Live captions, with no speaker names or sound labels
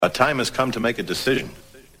A time has come to make a decision.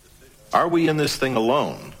 Are we in this thing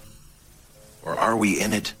alone, or are we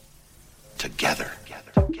in it together?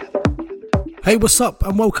 Hey, what's up,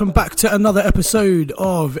 and welcome back to another episode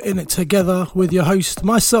of In It Together with your host,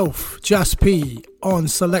 myself, Jas P, on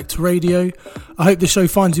Select Radio. I hope the show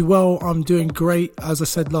finds you well. I'm doing great. As I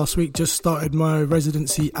said last week, just started my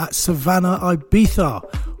residency at Savannah,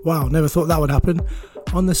 Ibiza. Wow, never thought that would happen.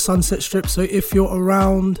 On the Sunset Strip, so if you're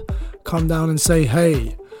around, come down and say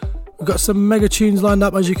hey. We've got some mega tunes lined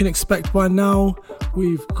up, as you can expect by now.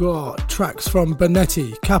 We've got tracks from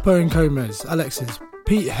Bonetti, Capo and Gomez, Alexis,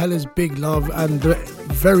 Pete Heller's Big Love, and the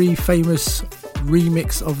very famous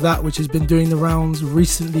remix of that, which has been doing the rounds,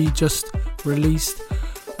 recently just released.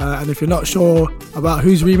 And if you're not sure about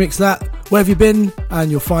who's remixed that, where have you been? And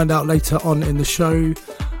you'll find out later on in the show.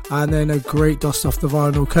 And then a great dust off the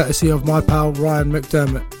vinyl, courtesy of my pal Ryan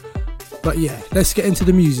McDermott. But yeah, let's get into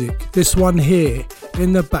the music. This one here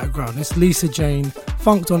in the background, it's Lisa Jane,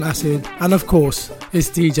 Funked on Acid, and of course, it's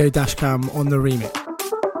DJ Dashcam on the remix.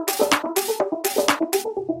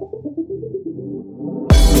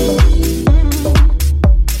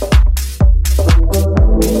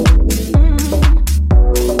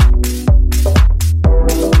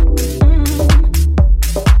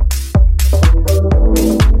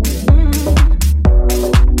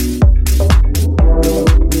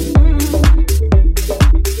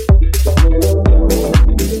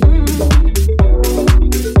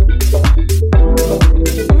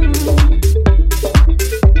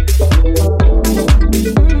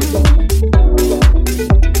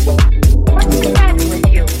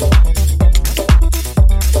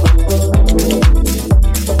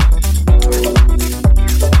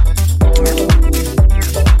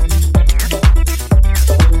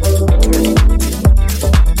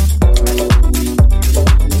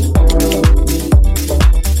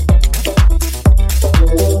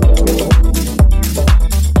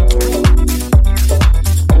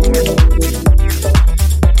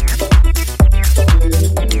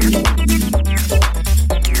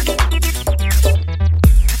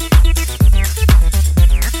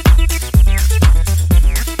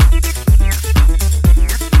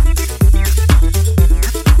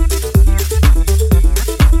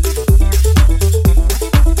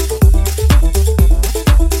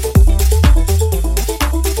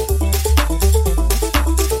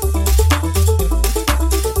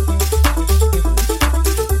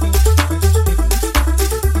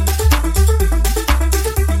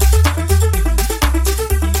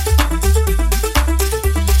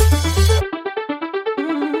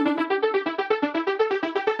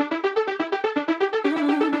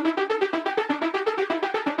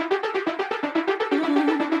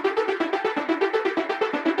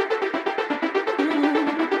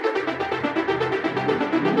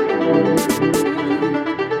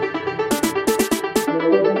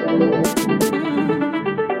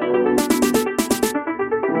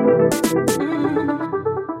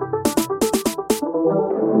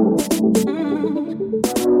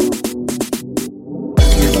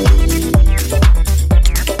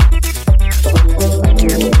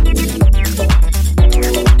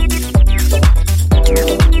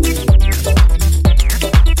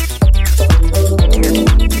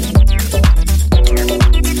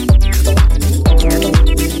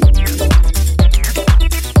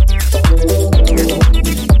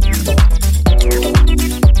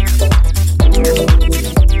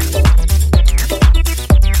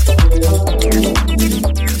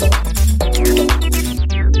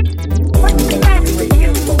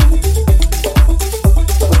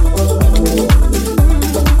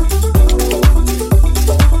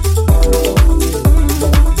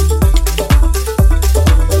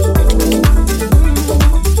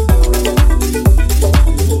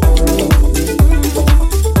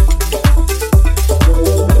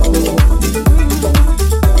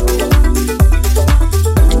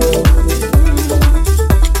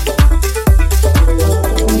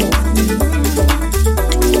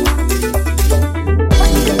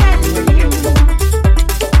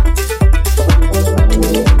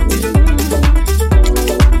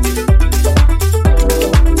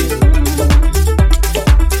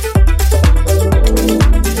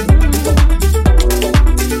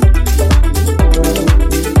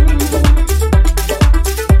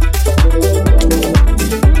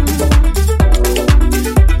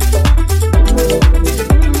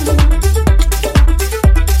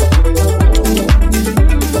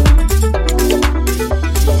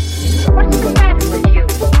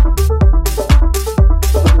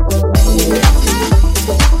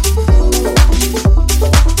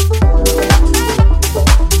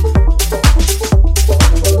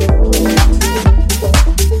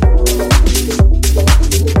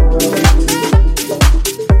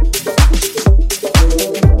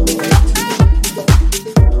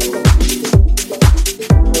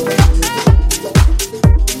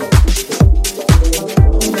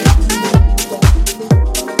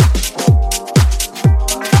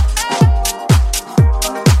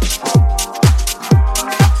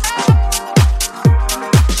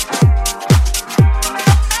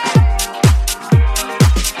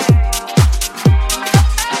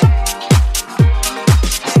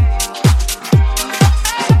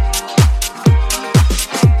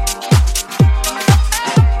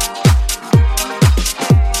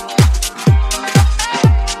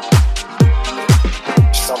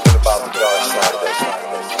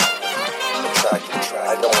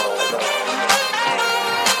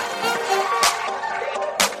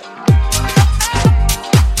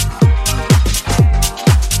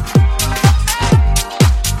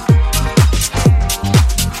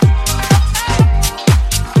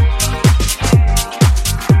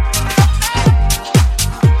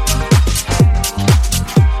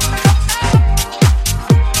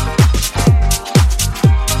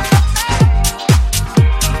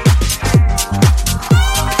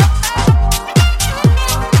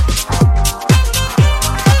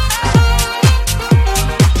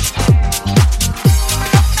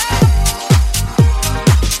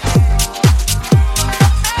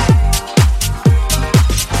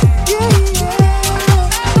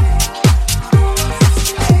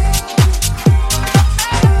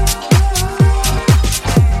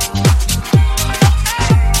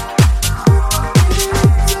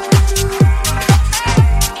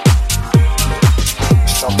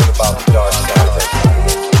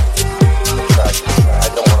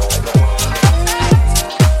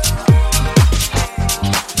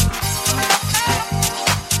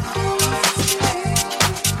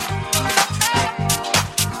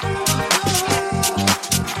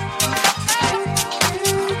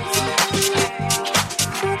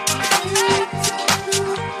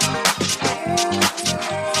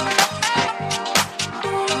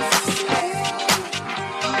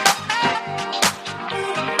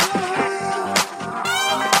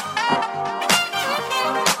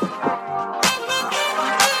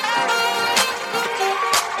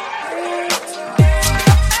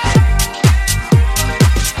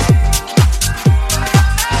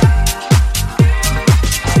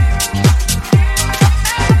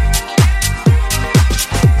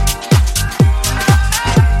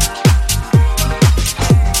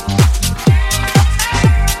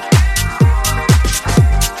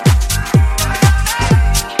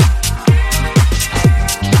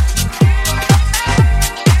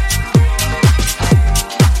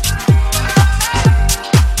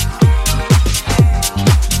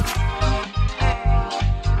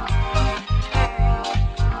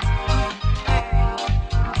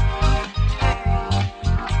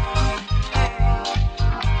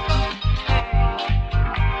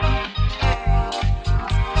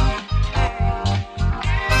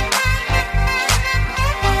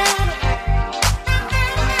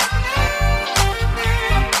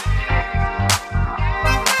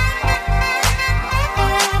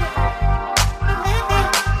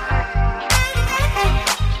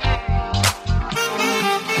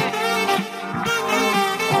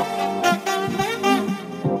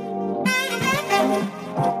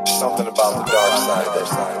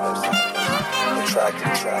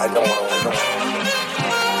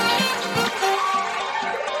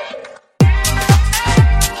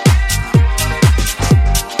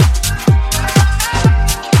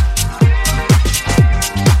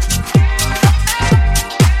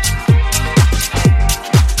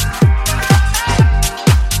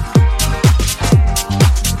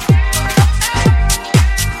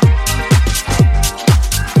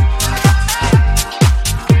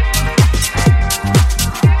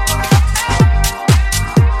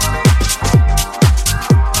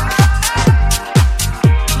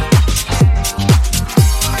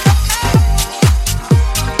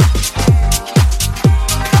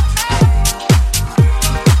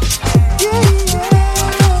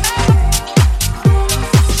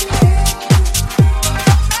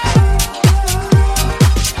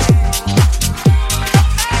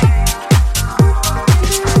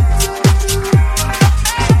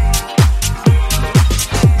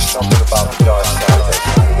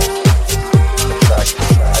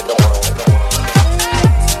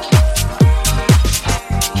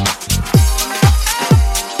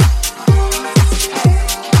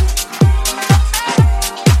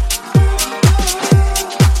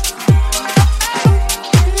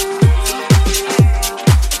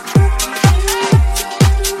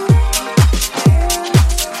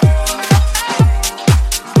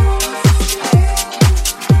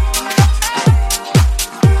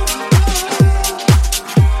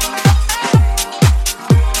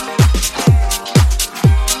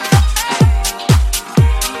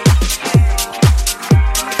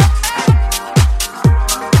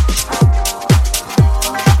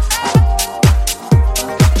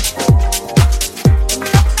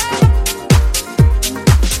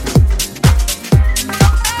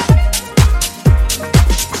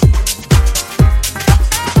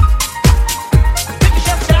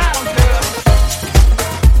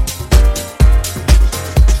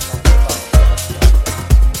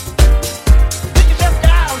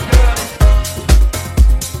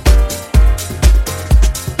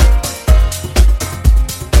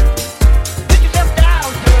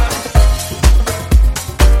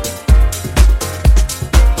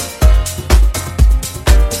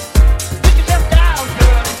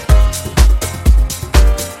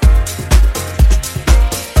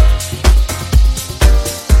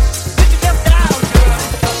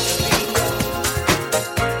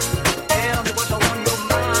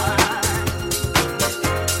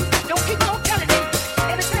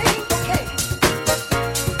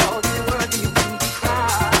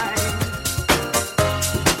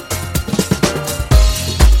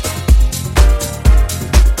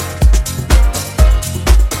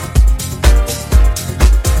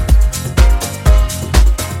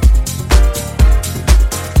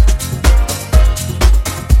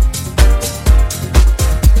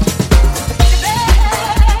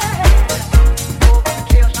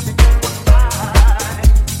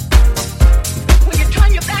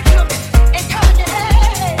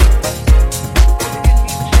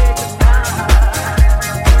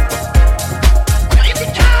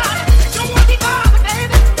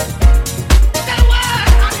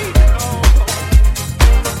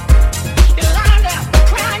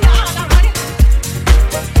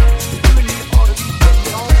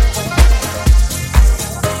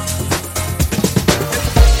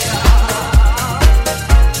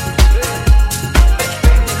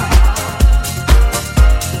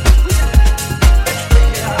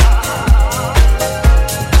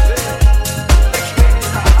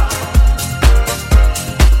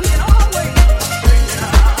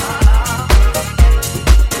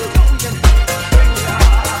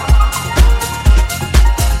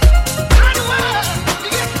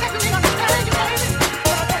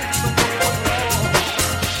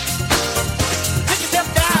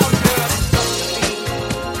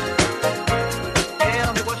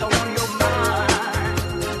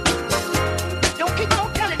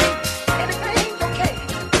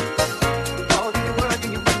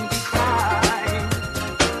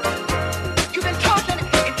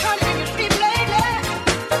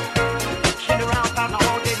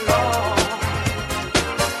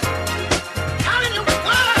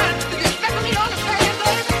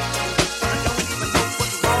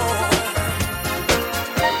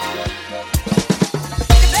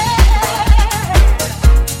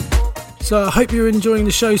 So I hope you're enjoying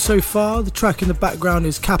the show so far. The track in the background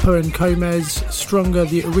is Kappa and Gomez, Stronger,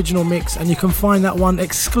 the original mix, and you can find that one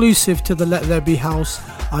exclusive to the Let There Be House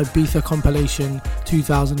Ibiza compilation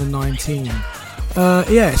 2019.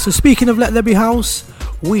 So speaking of Let There Be House,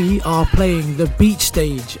 we are playing the beach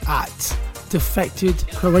stage at Defected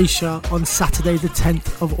Croatia on Saturday the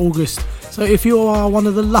 10th of August. So if you are one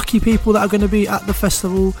of the lucky people that are going to be at the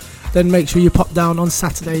festival, then make sure you pop down on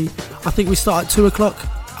Saturday. I think we start at 2 o'clock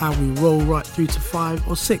and we roll right through to 5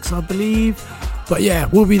 or 6, I believe. But yeah,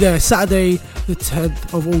 we'll be there Saturday the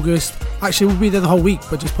 10th of August. Actually, we'll be there the whole week,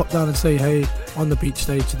 but just pop down and say hey on the beach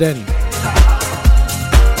stage then.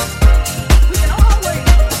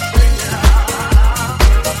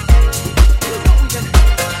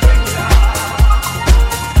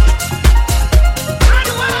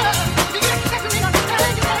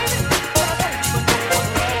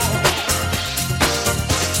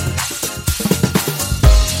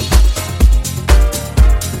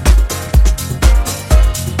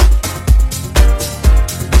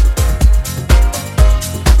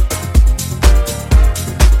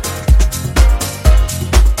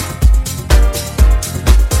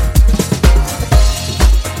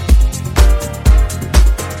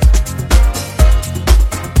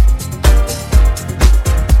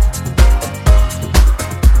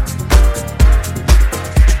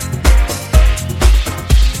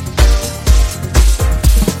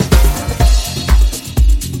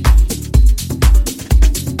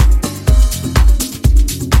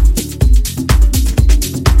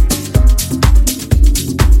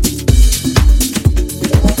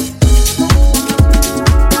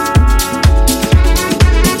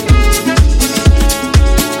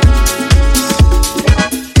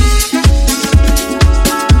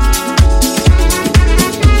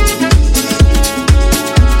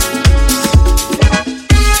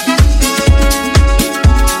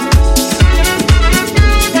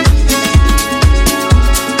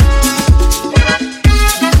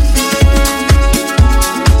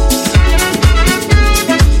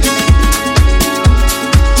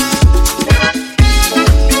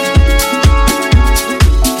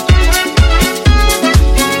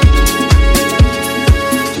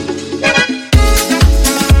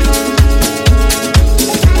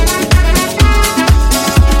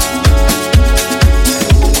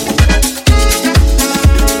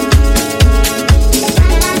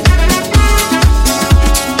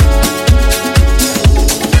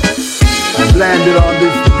 Landed on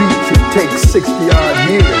this beach, it takes 60-odd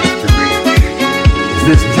years to reach.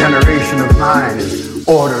 This generation of mine is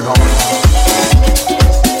ordered on.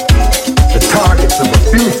 The targets of a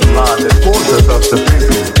fuselage that forces us to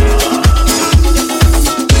think.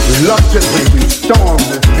 Reluctantly, we storm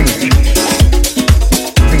this beach.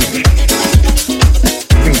 Beach.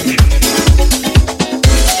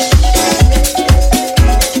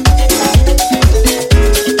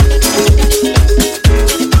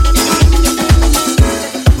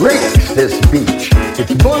 This beach,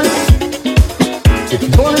 it's bullets, it's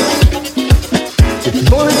bullets, it's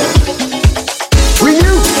bullets. We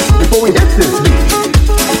knew before we hit this beach.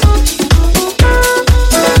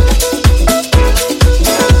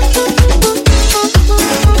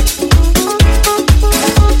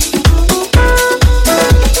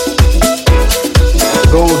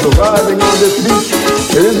 Those arriving on this beach,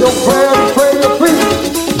 there is no prayer to pray or preach.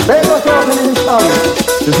 Beg us off in any tongue.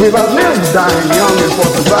 Since we've outlived dying young and for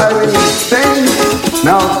surviving in exchange,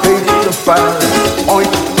 now face the fire,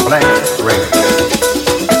 point blank range.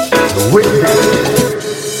 The witness.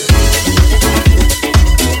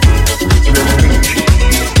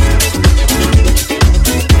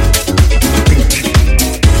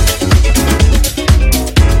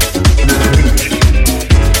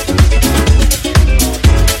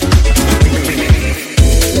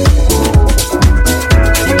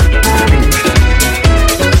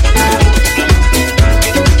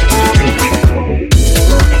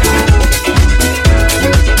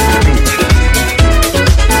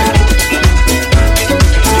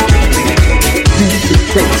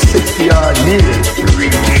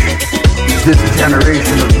 This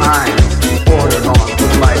generation of mine ordered on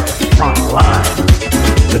with life's front line.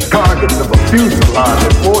 The targets of a fuselage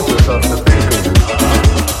that forces us to think of.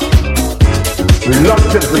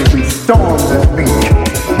 Reluctantly, we storm this beach.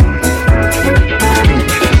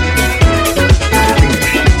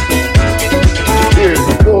 Here's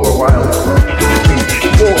the 4 while beach,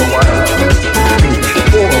 4 while beach,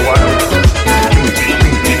 4 while beach,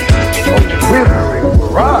 a withering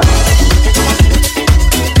mirage.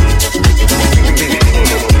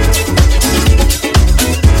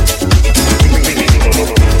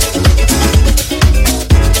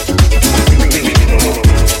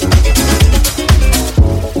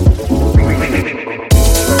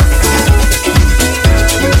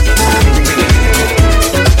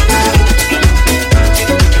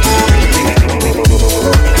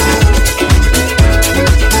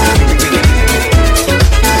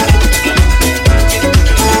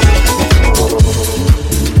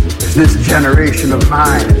 This generation of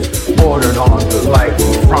mine is ordered on the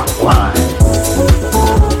life's front line.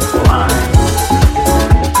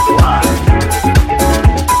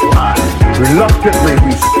 Reluctantly,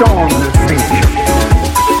 we storm the future.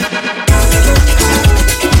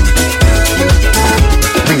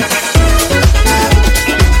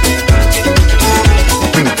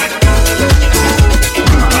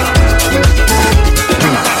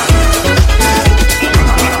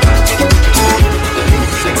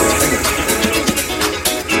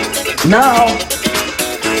 Now,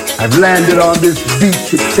 I've landed on this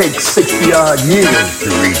beach it takes 60-odd years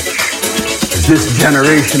to reach. As this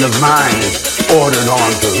generation of mine is ordered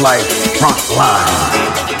onto life's front line.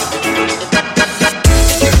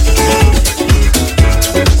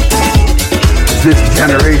 This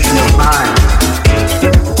generation of mine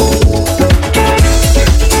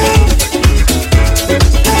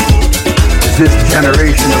this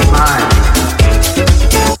generation of mine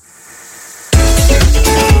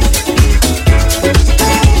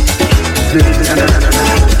this generation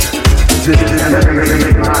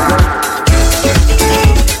of mine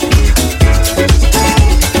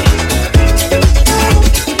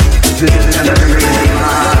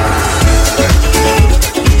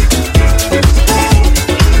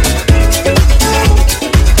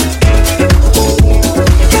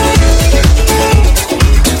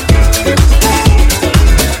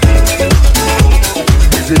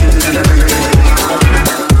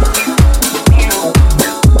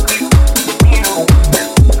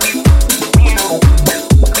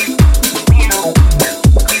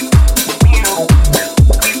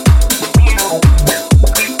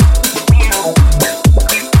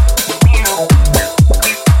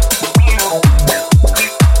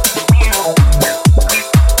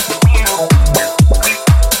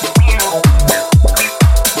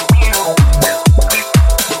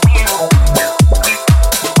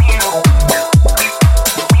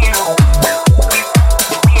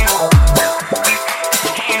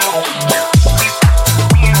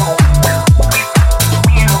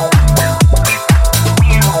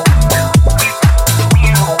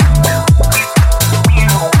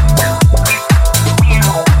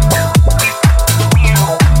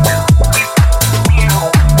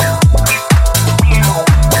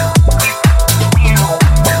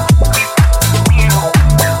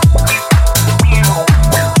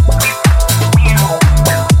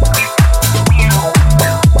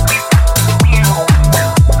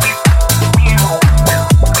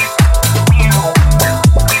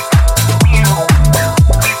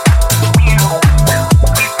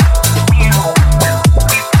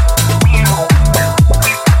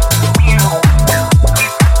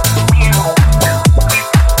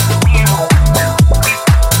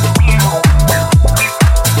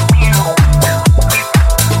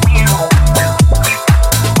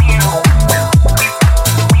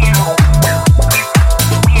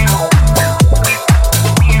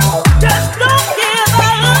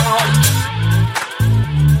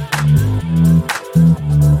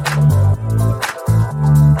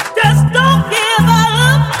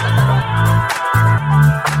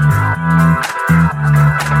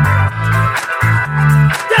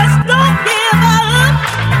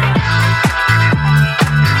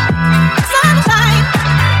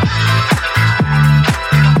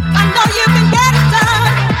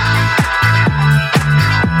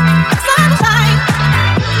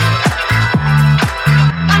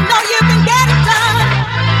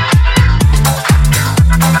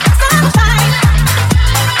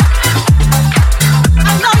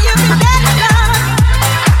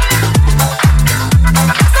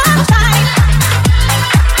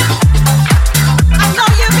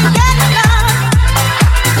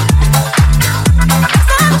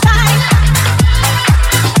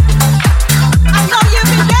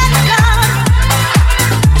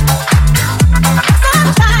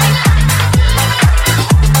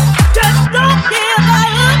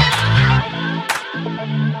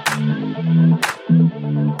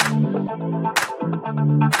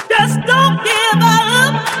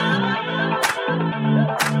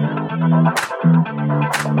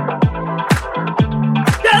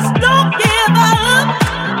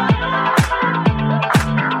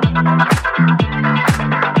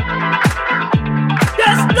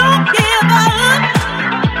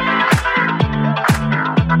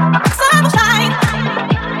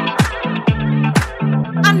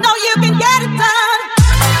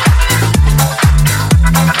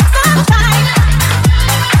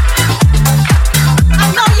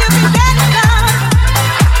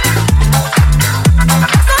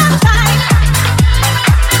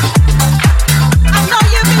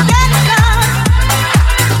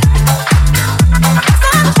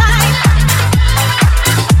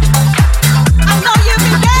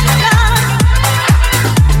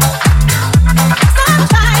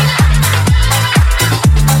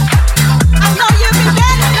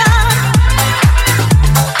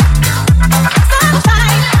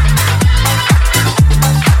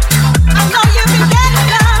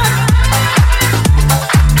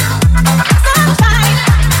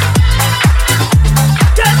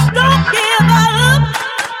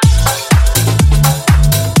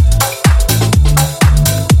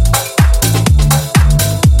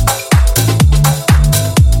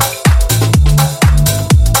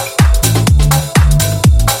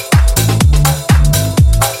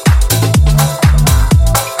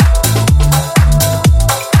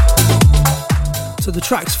The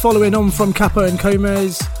tracks following on from Capo and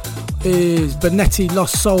Gomez is Bonetti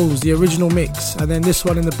Lost Souls, the original mix, and then this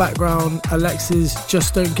one in the background, Alexis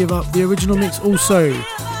Just Don't Give Up, the original mix also.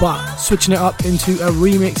 But switching it up into a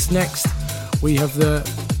remix next, we have the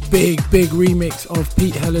big remix of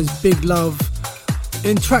Pete Heller's Big Love,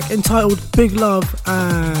 in track entitled Big Love,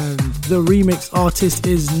 and the remix artist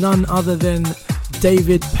is none other than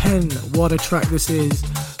David Penn. What a track this is.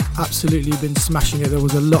 Absolutely been smashing it. There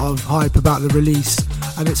was a lot of hype about the release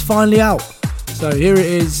and it's finally out. So here it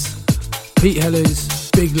is, Pete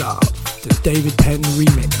Heller's Big Love, the David Penn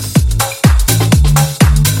remix.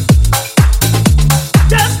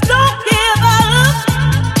 Just don't give up.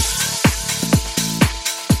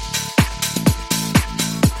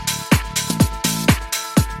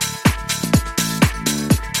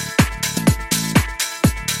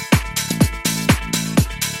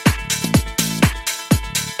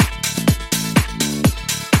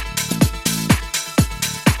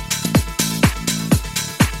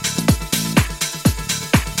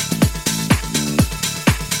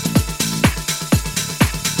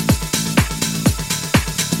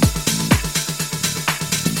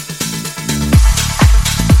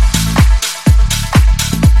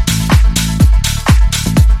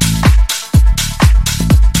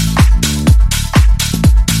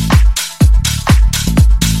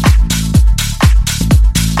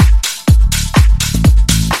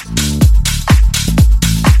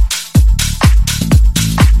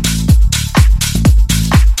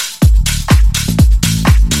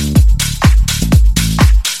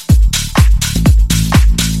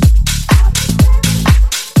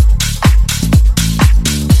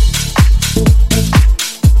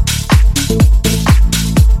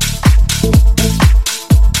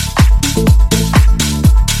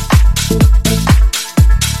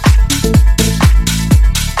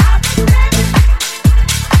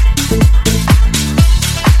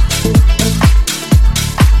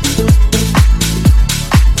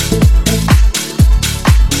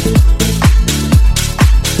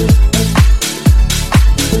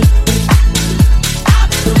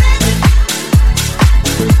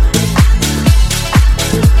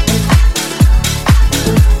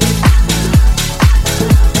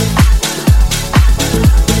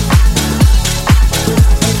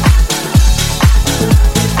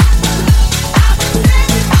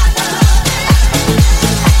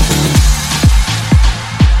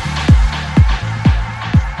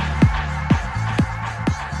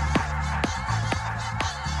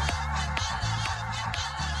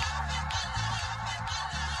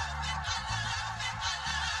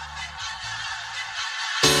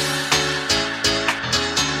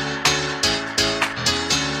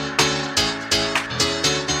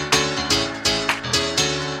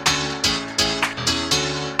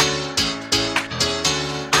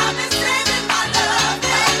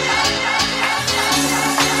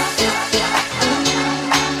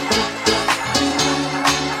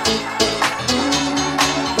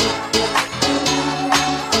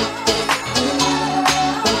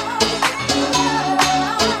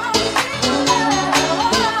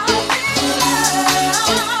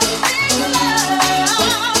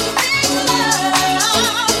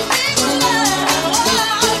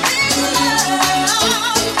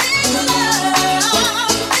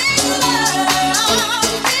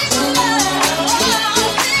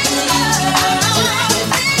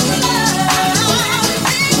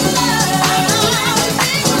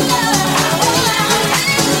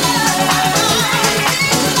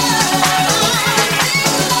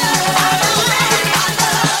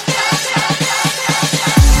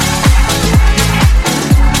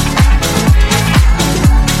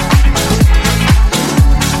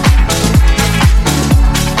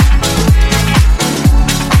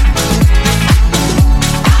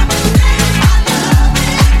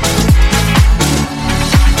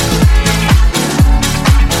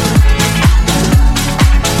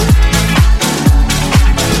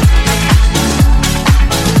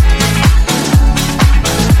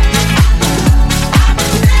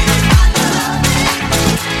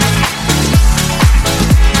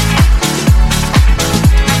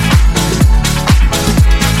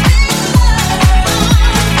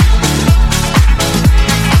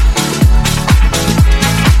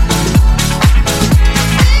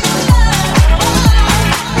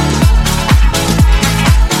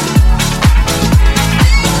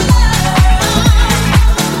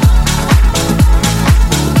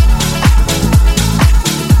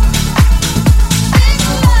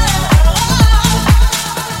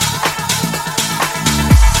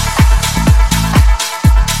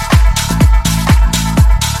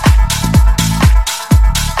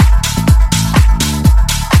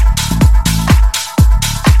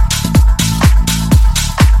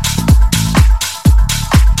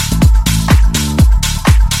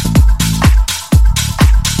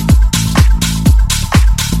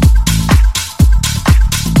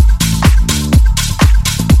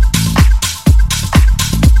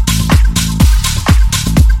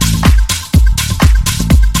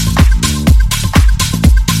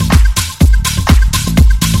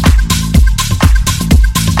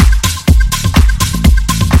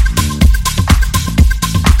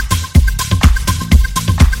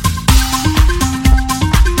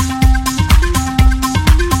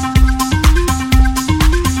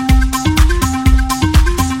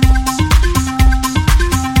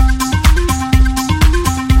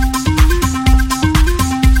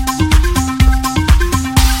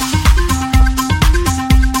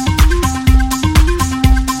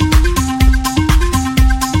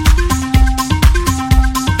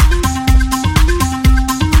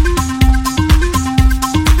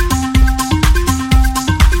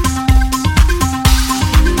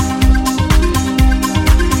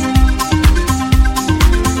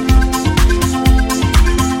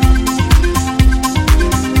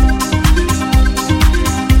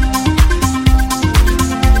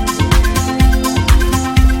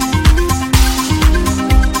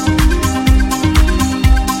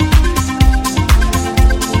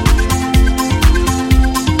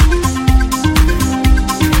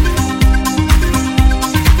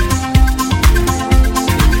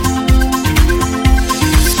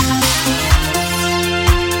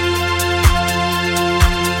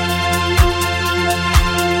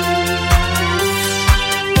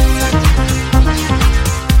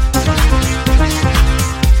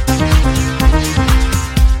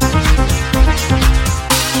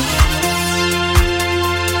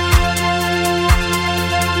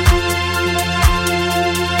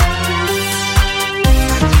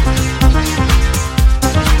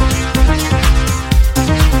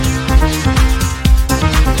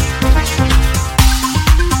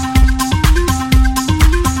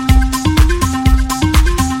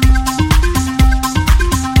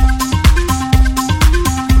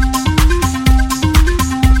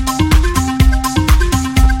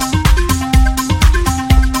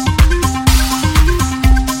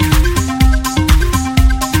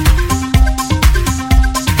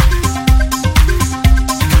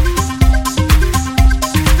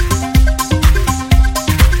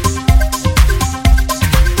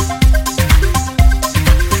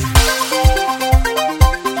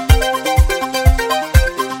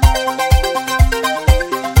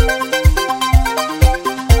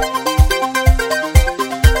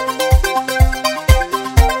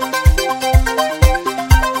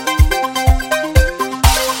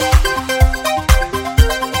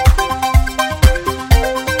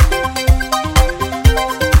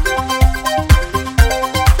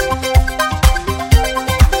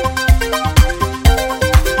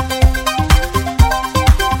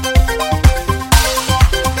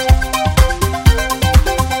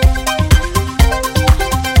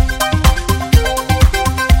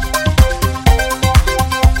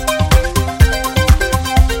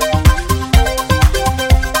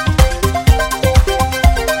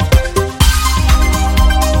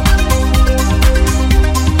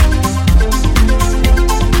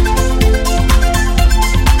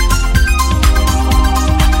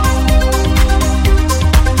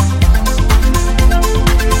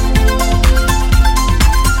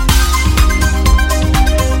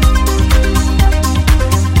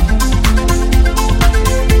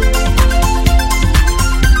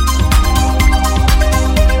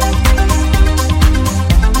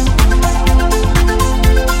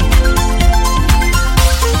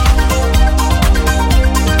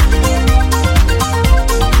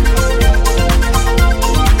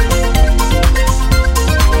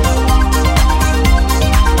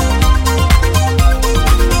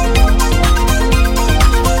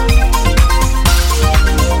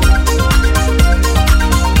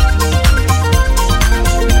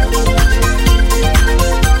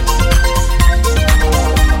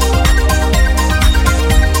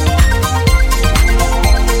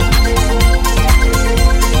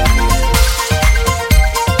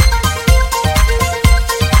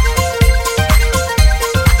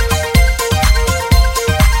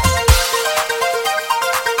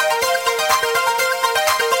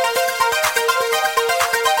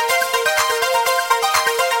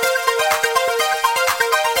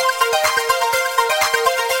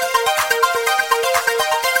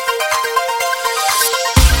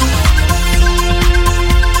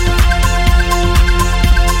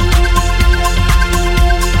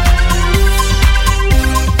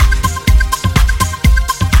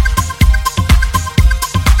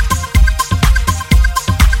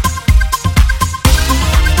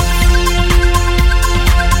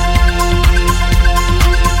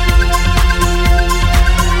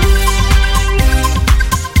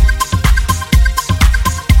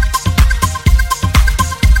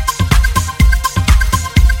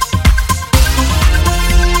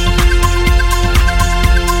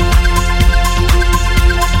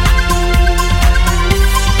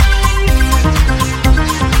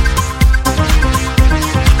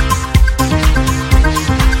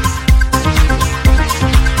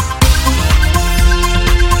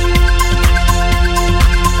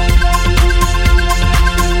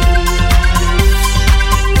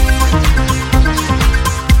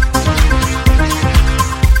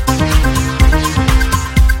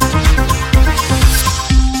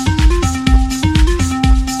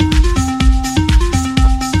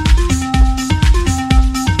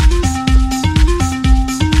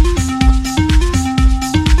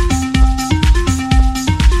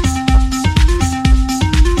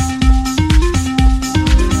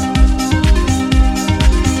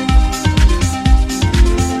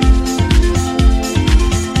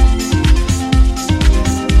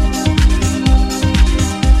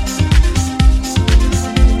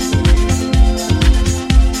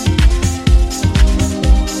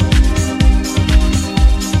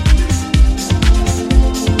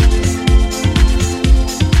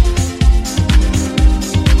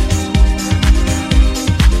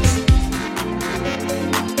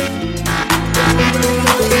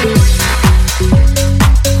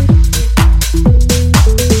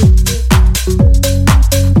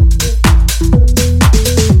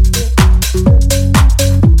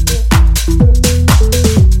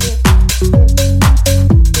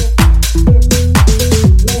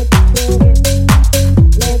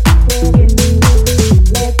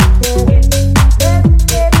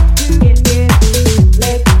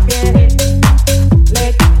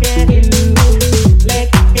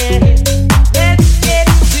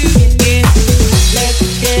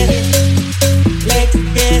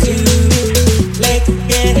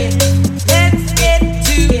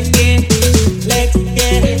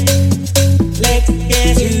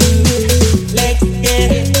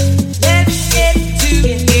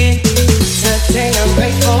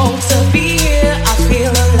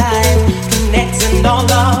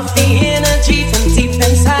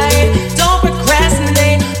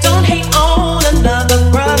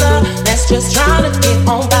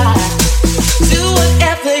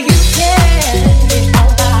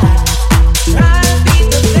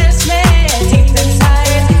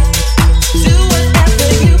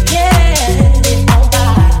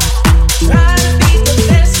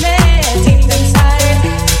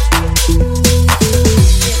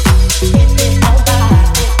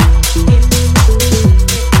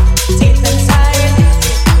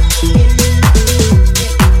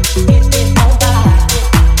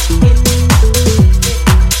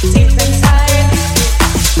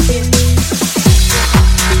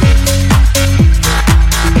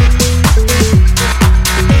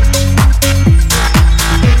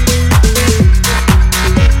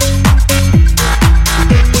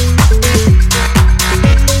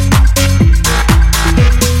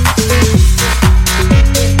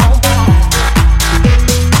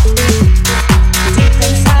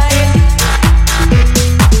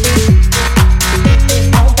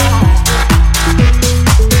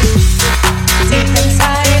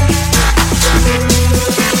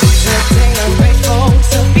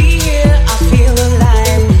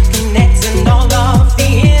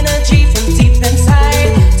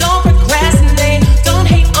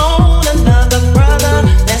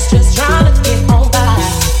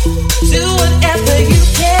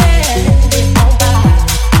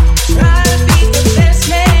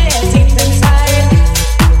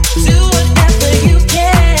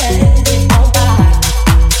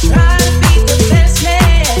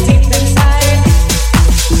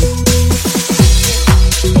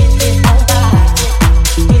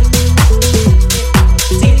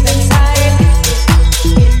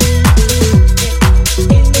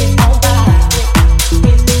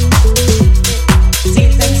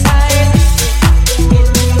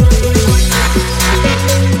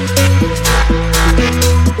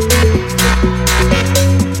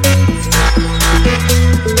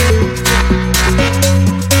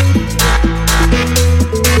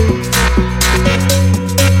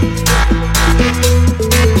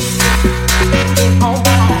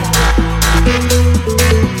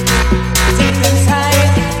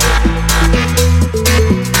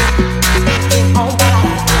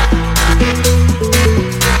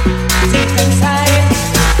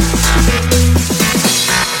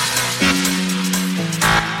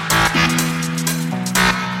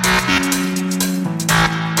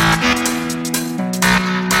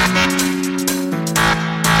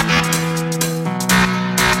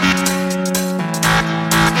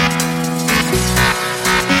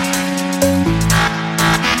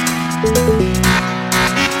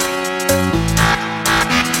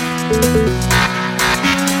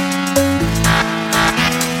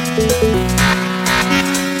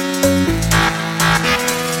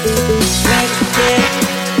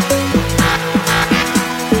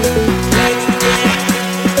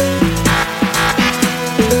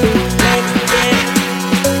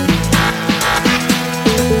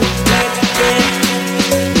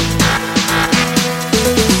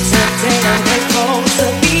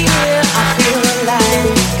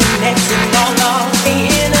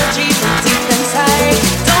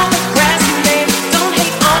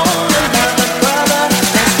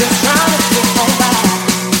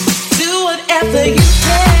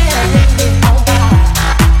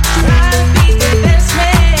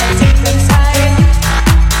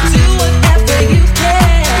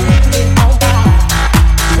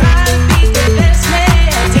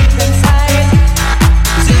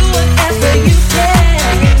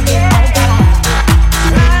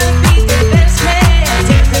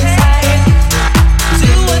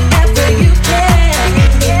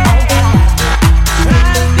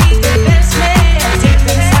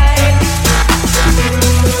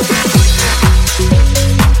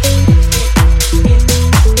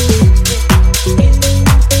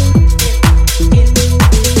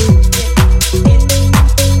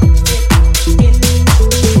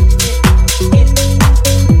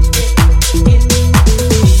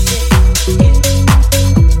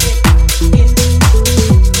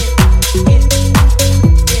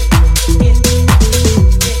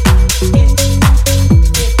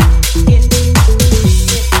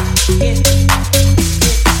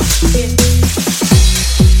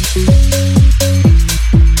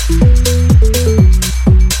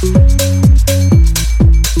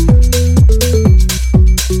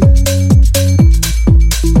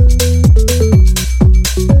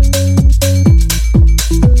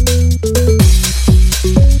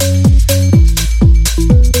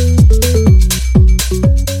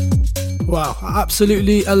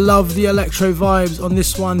 Absolutely, I love the electro vibes on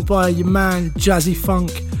this one by your man Jazzy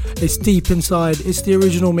Funk. It's deep inside, it's the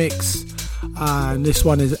original mix, and this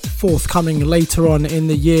one is forthcoming later on in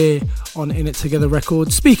the year on In It Together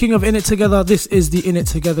Records. Speaking of In It Together, this is the In It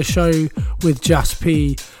Together show with Jas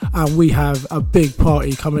P, and we have a big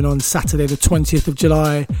party coming on Saturday the 20th of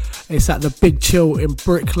July. It's at the Big Chill in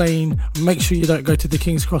Brick Lane. Make sure you don't go to the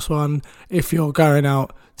King's Cross one if you're going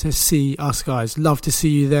out to see us guys. Love to see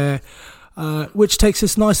you there. Which takes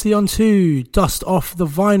us nicely on to Dust Off the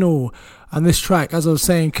Vinyl. And this track, as I was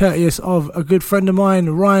saying, courteous of a good friend of mine,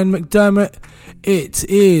 Ryan McDermott. It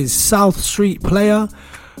is South Street Player.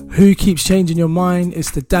 Who Keeps Changing Your Mind? It's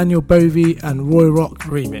the Daniel Bovey and Roy Rock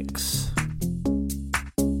remix.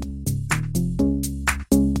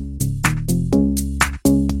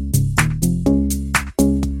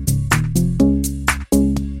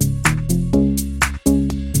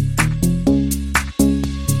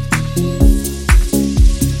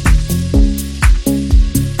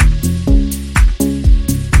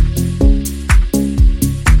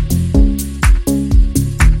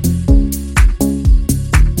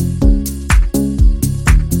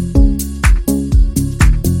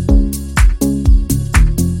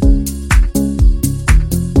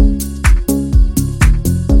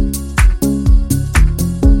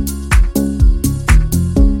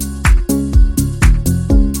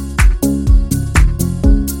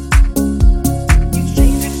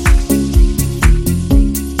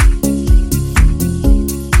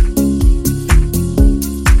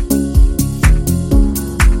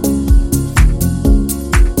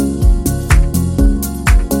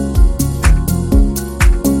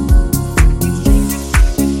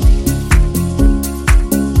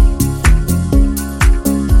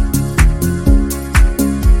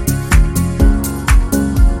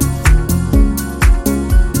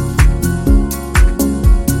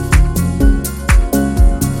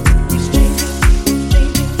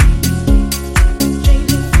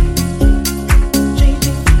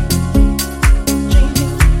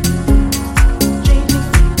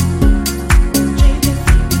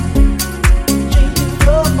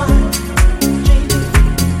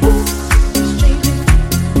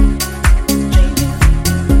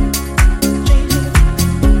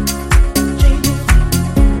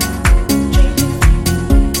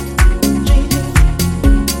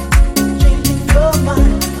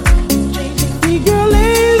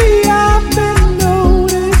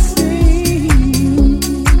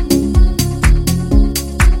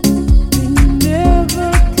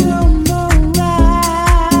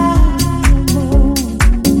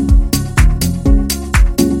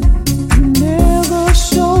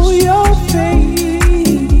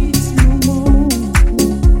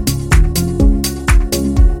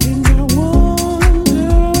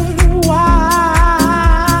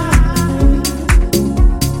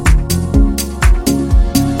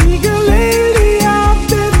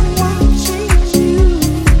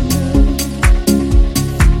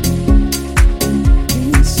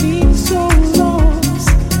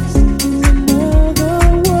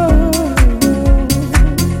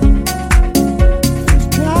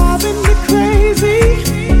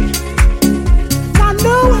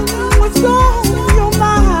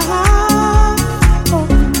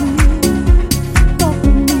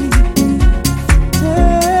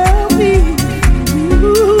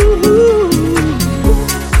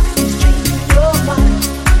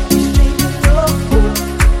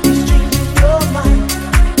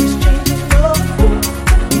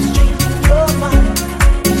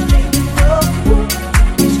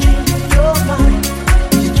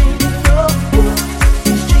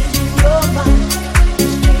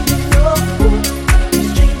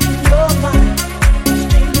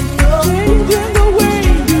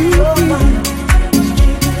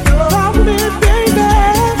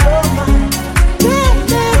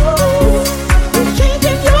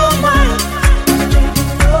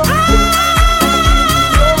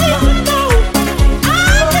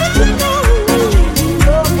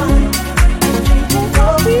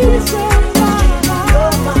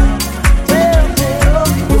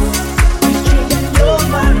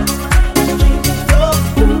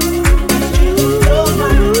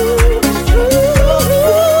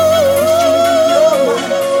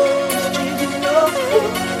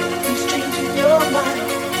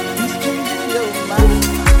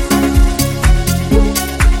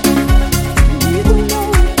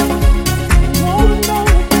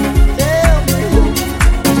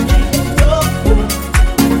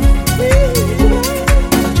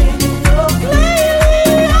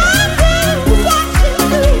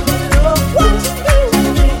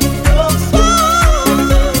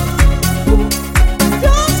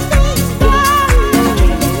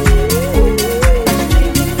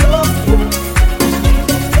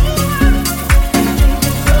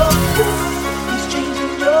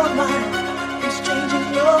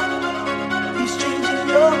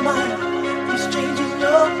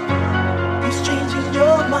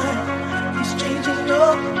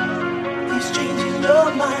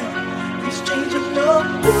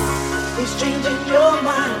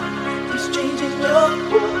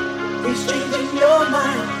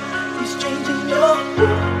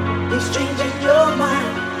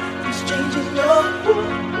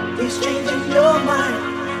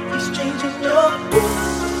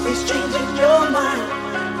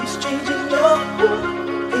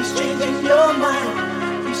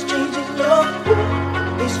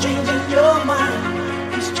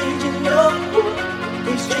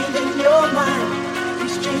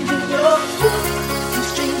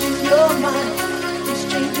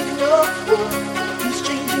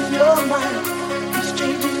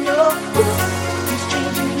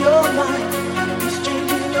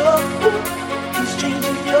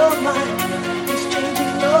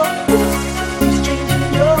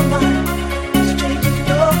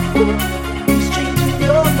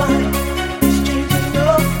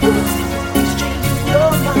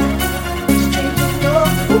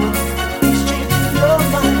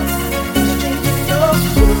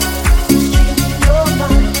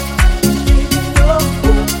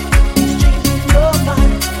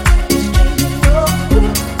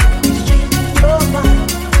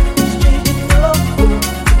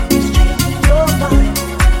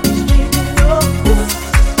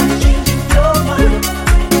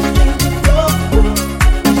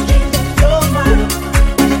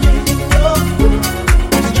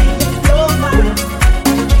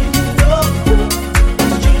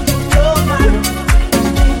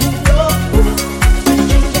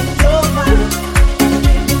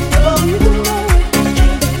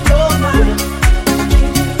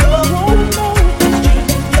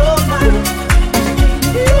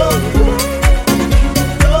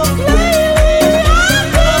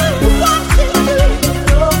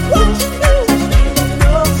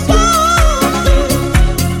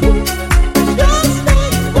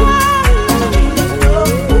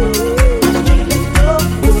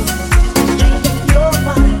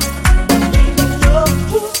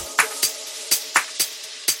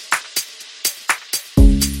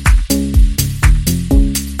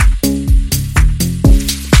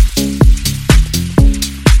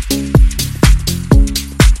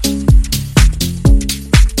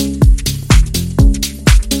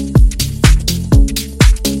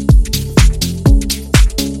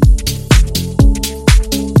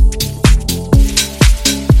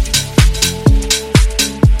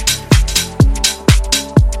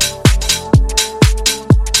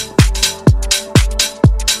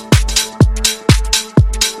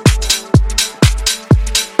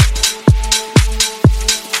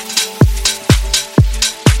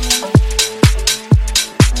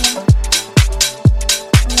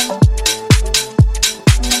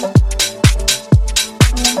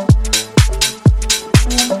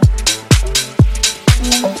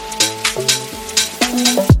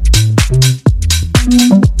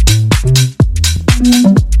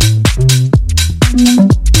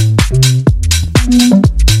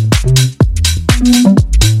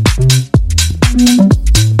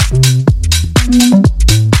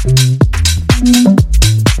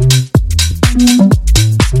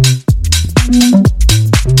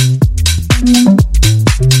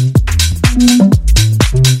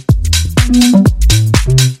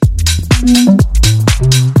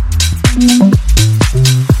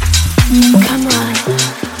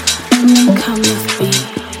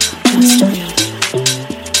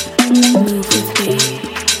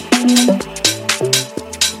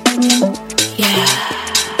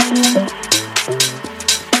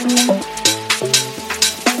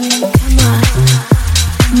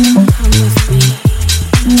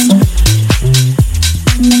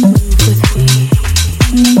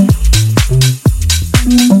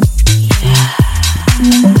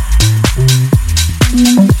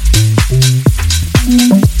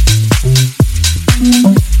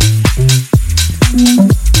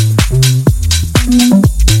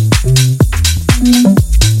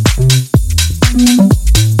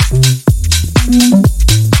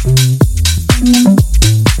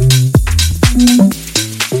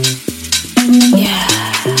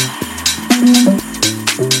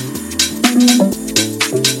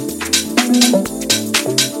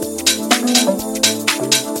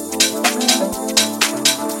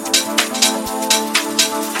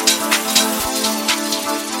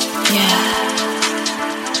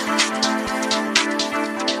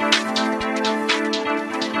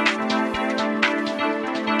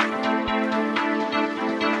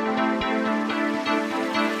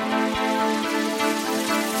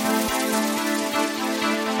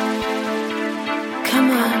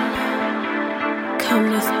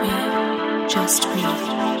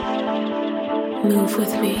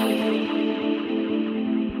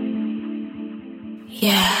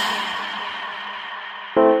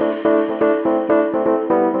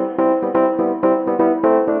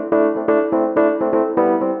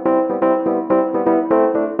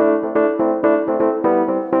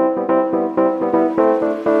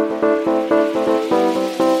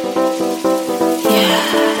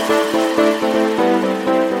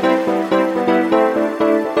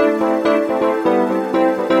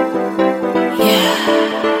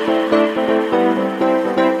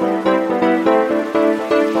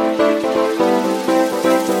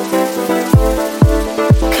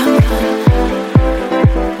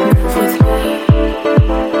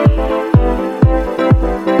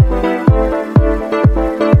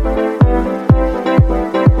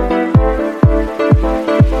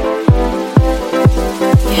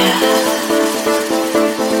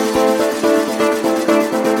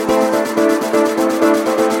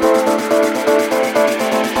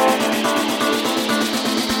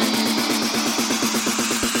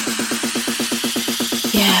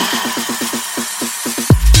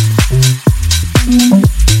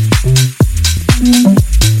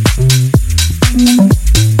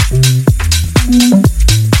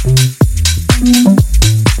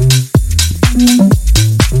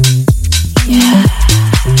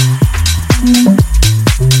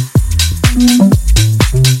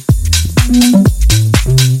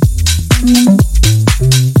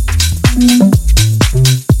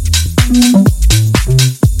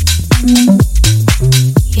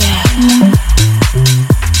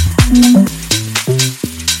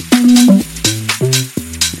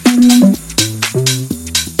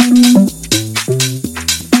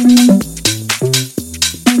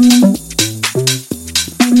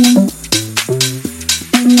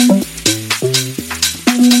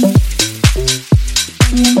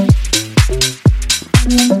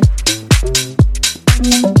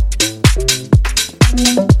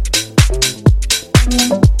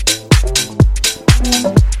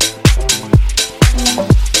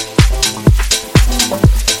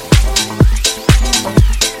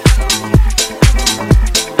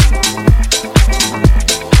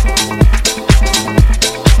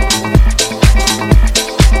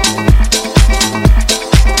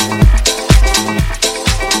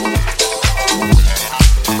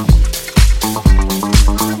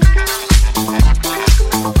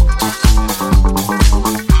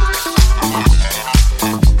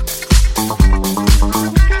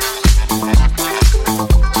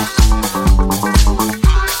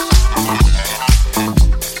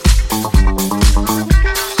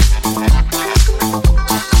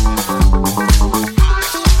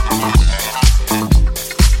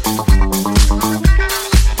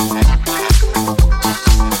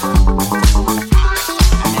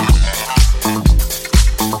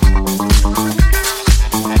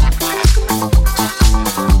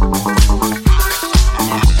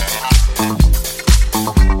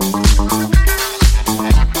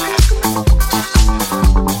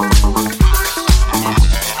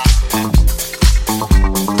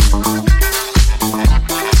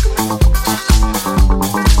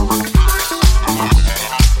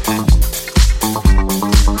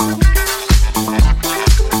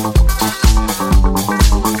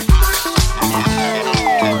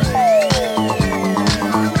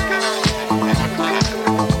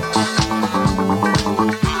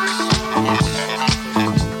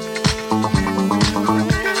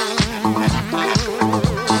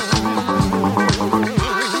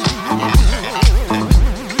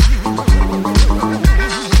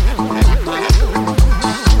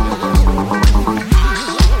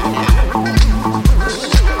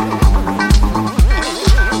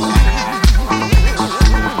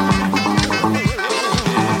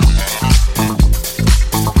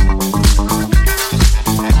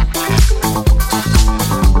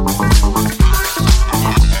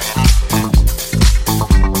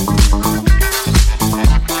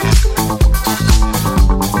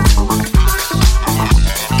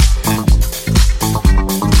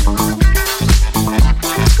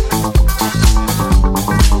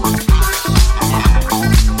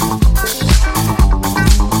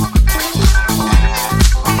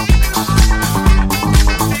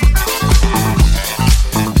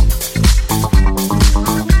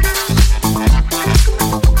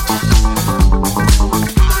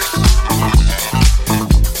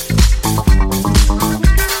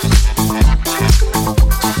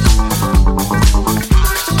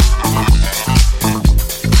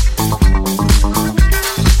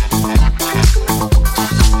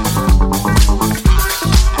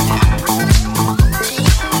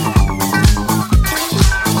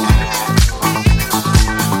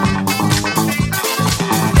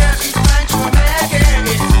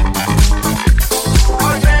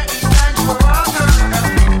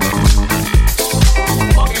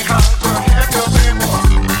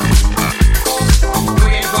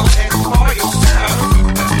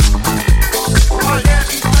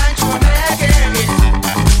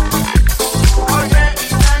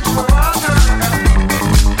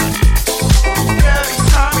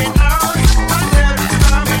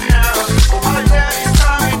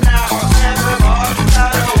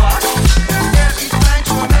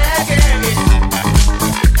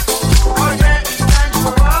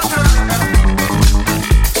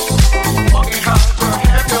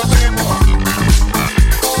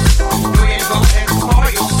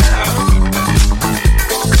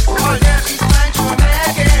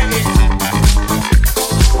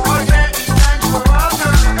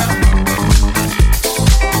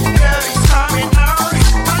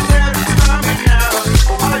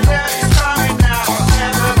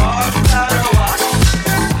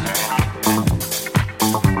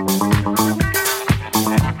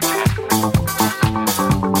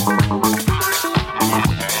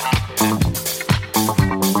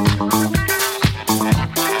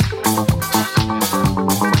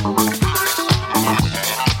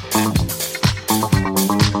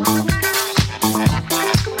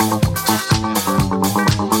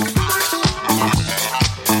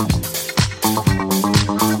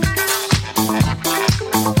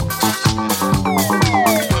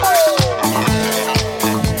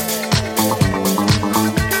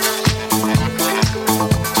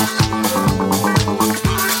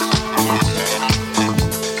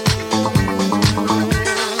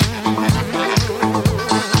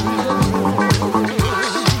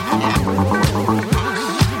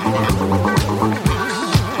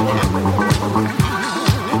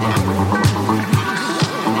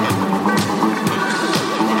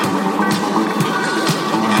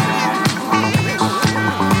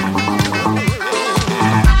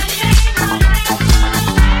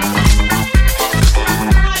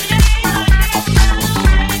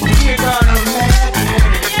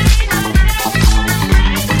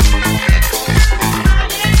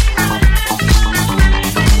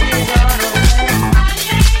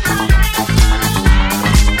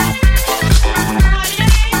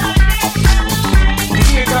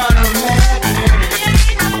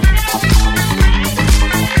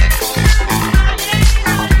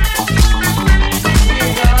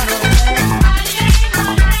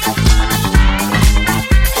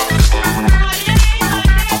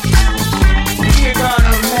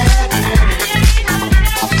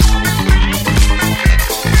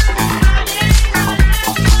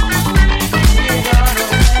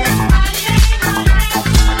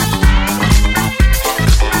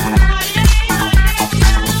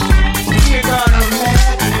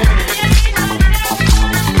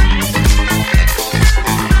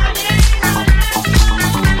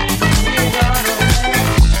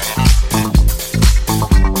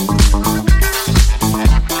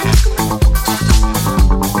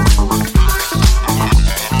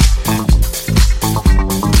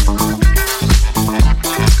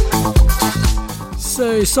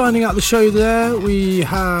 signing out the show there, we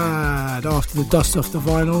had, after the dust off the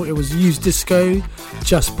vinyl, it was Used Disco,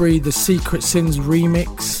 Just Breathe, the Secret Sins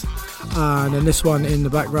remix. And then this one in the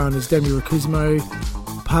background is Demi Riccismo,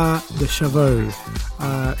 Pas de Chevaux.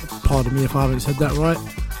 Pardon me if I haven't said that right.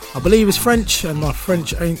 I believe it's French, and my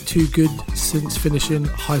French ain't too good since finishing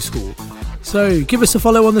high school. So give us a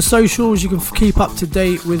follow on the socials. You can keep up to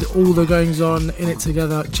date with all the goings on in it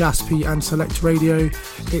together, Jasp and Select Radio.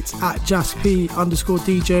 It's at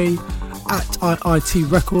Jasp_DJ, at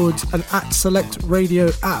IIT Records, and at Select Radio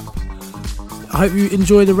app. I hope you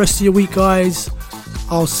enjoy the rest of your week, guys.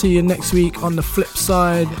 I'll see you next week on the flip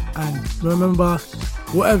side, and remember,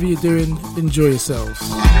 whatever you're doing, enjoy yourselves.